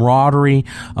good camaraderie,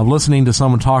 of listening to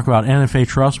someone talk about NFA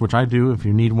Trust, which I do. If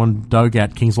you need one, Doug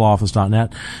at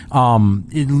kingslawoffice.net.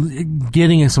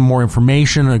 Getting some more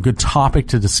information, a good topic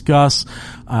to discuss,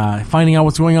 finding out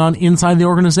what's going on inside the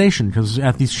organization, because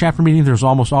at these chapter meetings, there's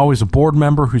almost always a board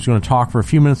member who's going to talk for a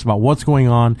few minutes about what's going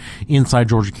on inside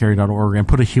GeorgiaCarry.org and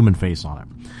put a human face on it.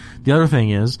 The other thing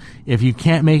is, if you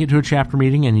can't make it to a chapter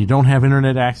meeting and you don't have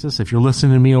internet access, if you're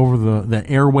listening to me over the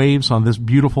airwaves on this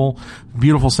beautiful,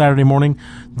 beautiful Saturday morning,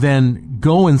 then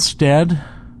go instead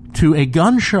to a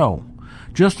gun show.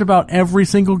 Just about every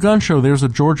single gun show, there's a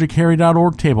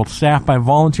GeorgiaCarry.org table staffed by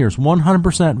volunteers,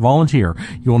 100% volunteer.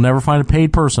 You will never find a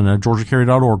paid person at a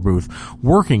GeorgiaCarry.org booth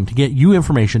working to get you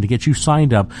information, to get you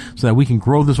signed up so that we can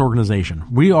grow this organization.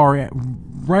 We are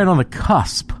right on the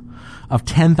cusp of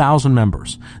 10,000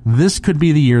 members. This could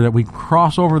be the year that we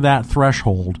cross over that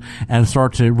threshold and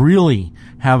start to really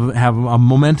have a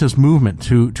momentous movement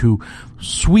to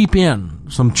sweep in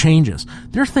some changes.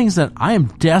 There's things that I am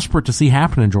desperate to see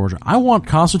happen in Georgia. I want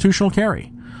constitutional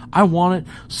carry. I want it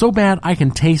so bad I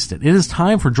can taste it. It is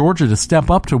time for Georgia to step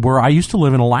up to where I used to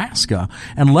live in Alaska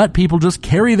and let people just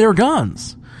carry their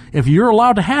guns. If you're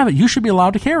allowed to have it, you should be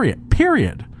allowed to carry it,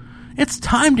 period. It's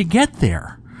time to get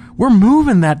there. We're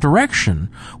moving that direction.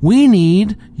 We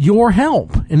need your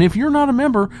help. And if you're not a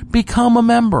member, become a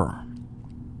member.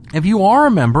 If you are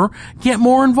a member, get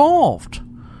more involved.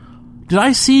 Did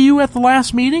I see you at the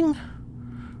last meeting?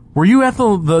 Were you at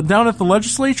the down at the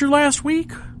legislature last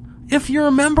week? If you're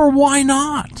a member, why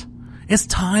not? It's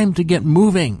time to get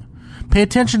moving. Pay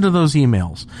attention to those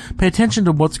emails. Pay attention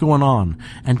to what's going on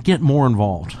and get more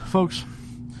involved. Folks,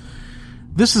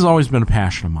 this has always been a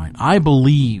passion of mine. I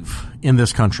believe in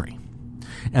this country.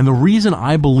 And the reason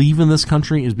I believe in this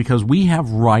country is because we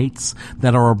have rights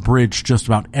that are abridged just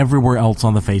about everywhere else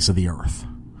on the face of the earth.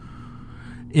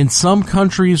 In some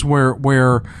countries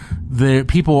where the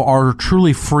people are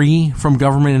truly free from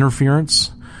government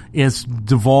interference, it's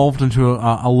devolved into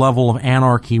a level of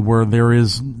anarchy where there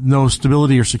is no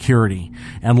stability or security,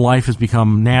 and life has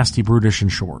become nasty, brutish,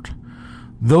 and short.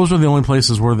 Those are the only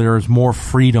places where there is more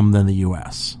freedom than the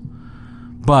U.S.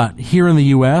 But here in the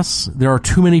U.S., there are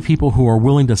too many people who are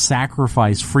willing to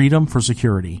sacrifice freedom for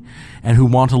security and who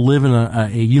want to live in a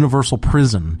universal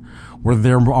prison where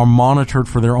they are monitored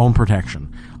for their own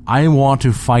protection. I want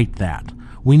to fight that.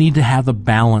 We need to have the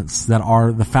balance that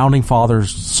the founding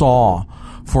fathers saw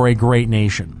for a great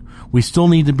nation. We still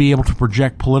need to be able to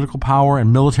project political power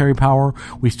and military power.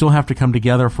 We still have to come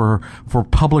together for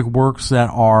public works that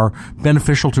are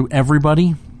beneficial to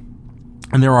everybody.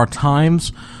 And there are times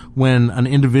when an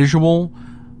individual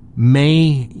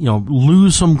may,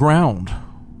 lose some ground.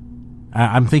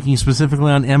 I'm thinking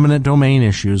specifically on eminent domain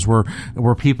issues where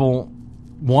people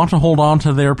want to hold on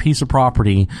to their piece of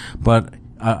property, but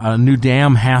a new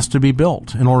dam has to be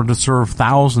built in order to serve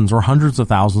thousands or hundreds of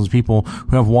thousands of people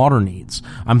who have water needs.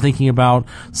 I'm thinking about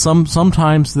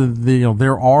sometimes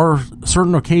there are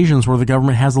certain occasions where the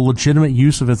government has a legitimate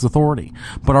use of its authority,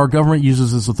 but our government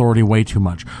uses its authority way too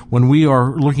much. When we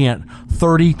are looking at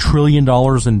 $30 trillion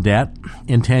in debt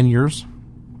in 10 years,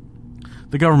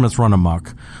 the government's run amok.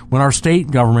 When our state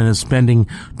government is spending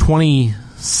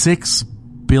 $26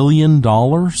 billion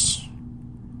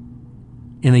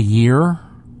in a year,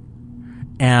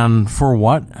 and for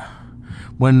what?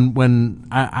 When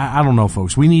I don't know,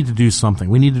 folks. We need to do something.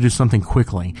 We need to do something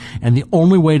quickly. And the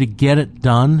only way to get it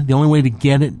done, the only way to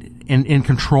get it in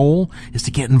control, is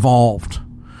to get involved.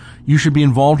 You should be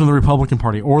involved in the Republican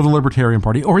Party or the Libertarian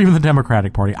Party or even the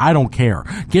Democratic Party. I don't care.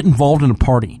 Get involved in a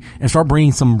party and start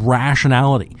bringing some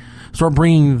rationality. Start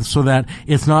bringing so that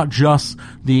it's not just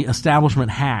the establishment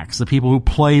hacks, the people who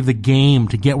play the game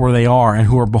to get where they are and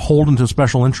who are beholden to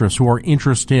special interests, who are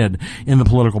interested in the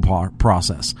political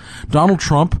process. Donald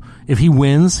Trump, if he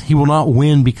wins, he will not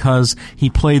win because he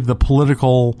played the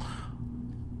political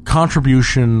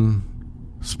contribution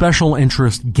special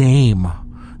interest game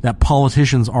that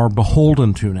politicians are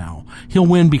beholden to now. He'll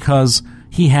win because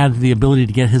he had the ability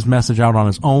to get his message out on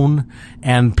his own,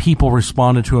 and people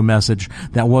responded to a message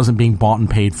that wasn't being bought and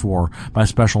paid for by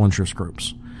special interest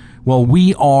groups. Well,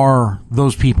 we are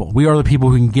those people. We are the people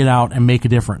who can get out and make a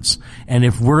difference. And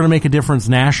if we're going to make a difference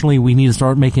nationally, we need to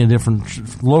start making a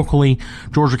difference locally.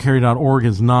 GeorgiaCarry.org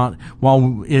is not,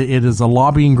 while it is a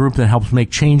lobbying group that helps make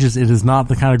changes, it is not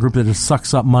the kind of group that just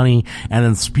sucks up money and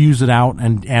then spews it out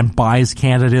and buys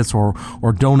candidates or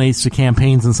donates to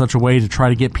campaigns in such a way to try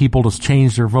to get people to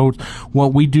change their votes.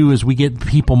 What we do is we get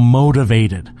people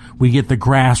motivated. We get the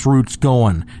grassroots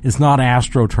going. It's not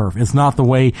AstroTurf. It's not the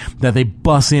way that they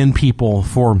bus in people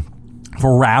for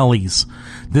rallies.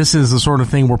 This is the sort of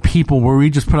thing where we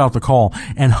just put out the call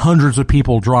and hundreds of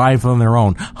people drive on their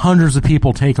own. Hundreds of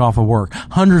people take off of work.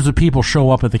 Hundreds of people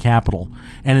show up at the Capitol.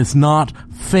 And it's not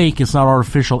fake. It's not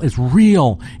artificial. It's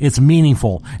real. It's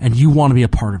meaningful. And you want to be a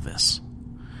part of this.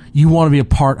 You want to be a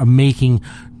part of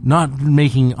not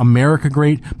making America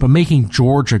great, but making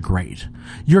Georgia great.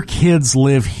 Your kids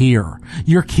live here.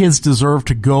 Your kids deserve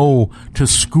to go to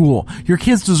school. Your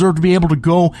kids deserve to be able to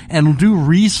go and do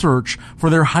research for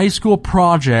their high school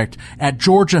project at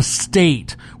Georgia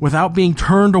State without being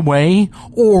turned away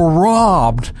or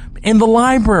robbed in the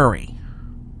library.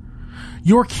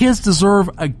 Your kids deserve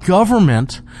a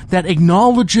government that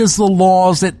acknowledges the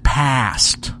laws it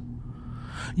passed.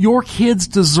 Your kids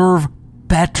deserve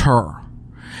better.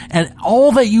 And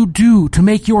all that you do to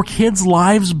make your kids'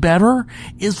 lives better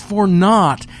is for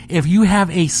naught if you have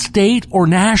a state or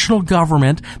national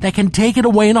government that can take it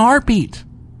away in a heartbeat.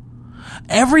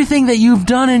 Everything that you've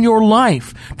done in your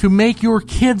life to make your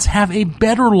kids have a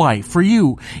better life for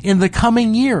you in the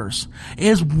coming years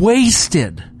is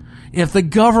wasted if the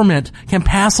government can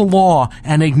pass a law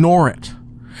and ignore it.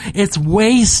 It's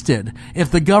wasted if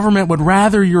the government would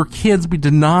rather your kids be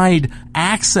denied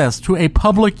access to a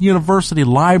public university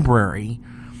library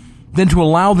than to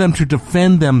allow them to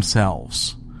defend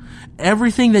themselves.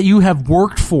 Everything that you have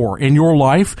worked for in your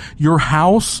life, your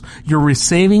house, your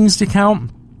savings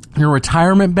account, your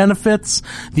retirement benefits,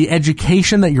 the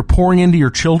education that you're pouring into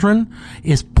your children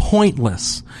is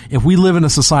pointless if we live in a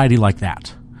society like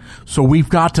that. So we've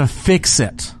got to fix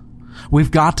it. We've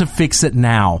got to fix it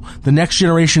now. The next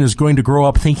generation is going to grow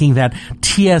up thinking that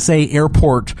TSA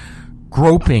airport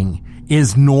groping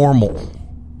is normal.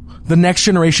 The next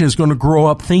generation is going to grow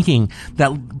up thinking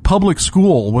that public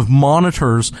school with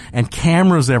monitors and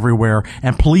cameras everywhere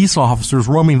and police officers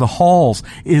roaming the halls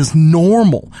is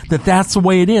normal, that that's the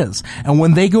way it is. And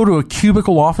when they go to a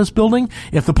cubicle office building,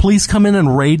 if the police come in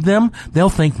and raid them, they'll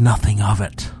think nothing of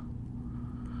it.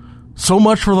 So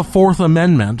much for the Fourth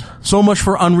Amendment, so much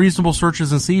for unreasonable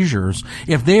searches and seizures.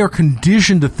 If they are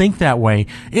conditioned to think that way,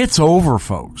 it's over,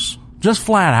 folks. Just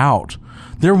flat out.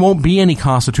 There won't be any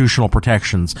constitutional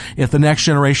protections if the next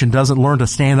generation doesn't learn to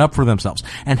stand up for themselves.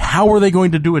 And how are they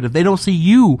going to do it if they don't see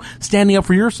you standing up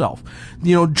for yourself?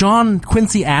 You know, John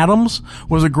Quincy Adams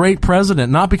was a great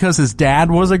president, not because his dad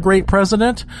was a great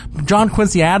president. John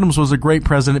Quincy Adams was a great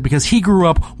president because he grew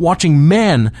up watching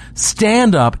men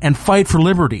stand up and fight for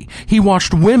liberty. He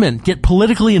watched women get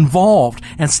politically involved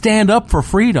and stand up for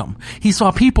freedom. He saw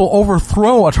people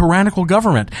overthrow a tyrannical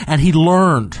government, and he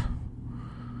learned.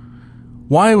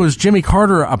 Why was Jimmy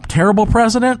Carter a terrible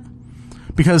president?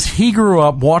 Because he grew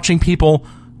up watching people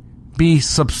be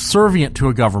subservient to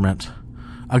a government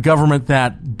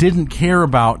that didn't care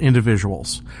about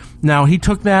individuals. Now, he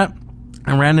took that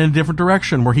and ran in a different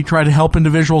direction where he tried to help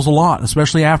individuals a lot,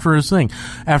 especially after his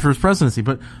presidency.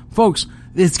 But folks,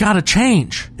 it's got to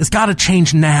change. It's got to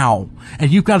change now. And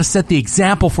you've got to set the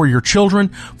example for your children,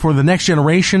 for the next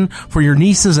generation, for your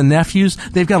nieces and nephews.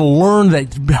 They've got to learn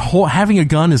that having a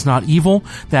gun is not evil,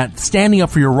 that standing up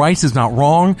for your rights is not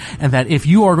wrong, and that if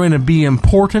you are going to be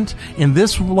important in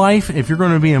this life, if you're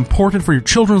going to be important for your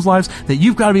children's lives, that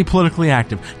you've got to be politically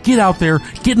active. Get out there.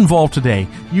 Get involved today.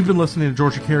 You've been listening to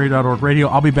GeorgiaCarry.org radio.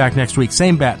 I'll be back next week.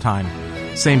 Same bat time.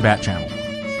 Same bat channel.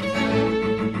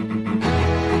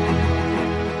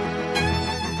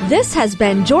 This has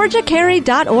been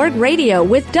GeorgiaCarry.org Radio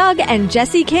with Doug and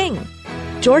Jesse King.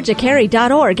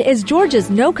 GeorgiaCarry.org is Georgia's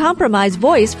no-compromise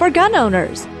voice for gun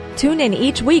owners. Tune in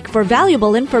each week for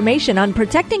valuable information on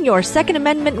protecting your Second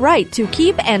Amendment right to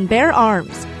keep and bear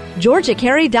arms.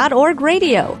 GeorgiaCarry.org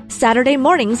Radio, Saturday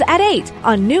mornings at 8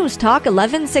 on News Talk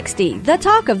 1160, the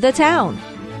talk of the town.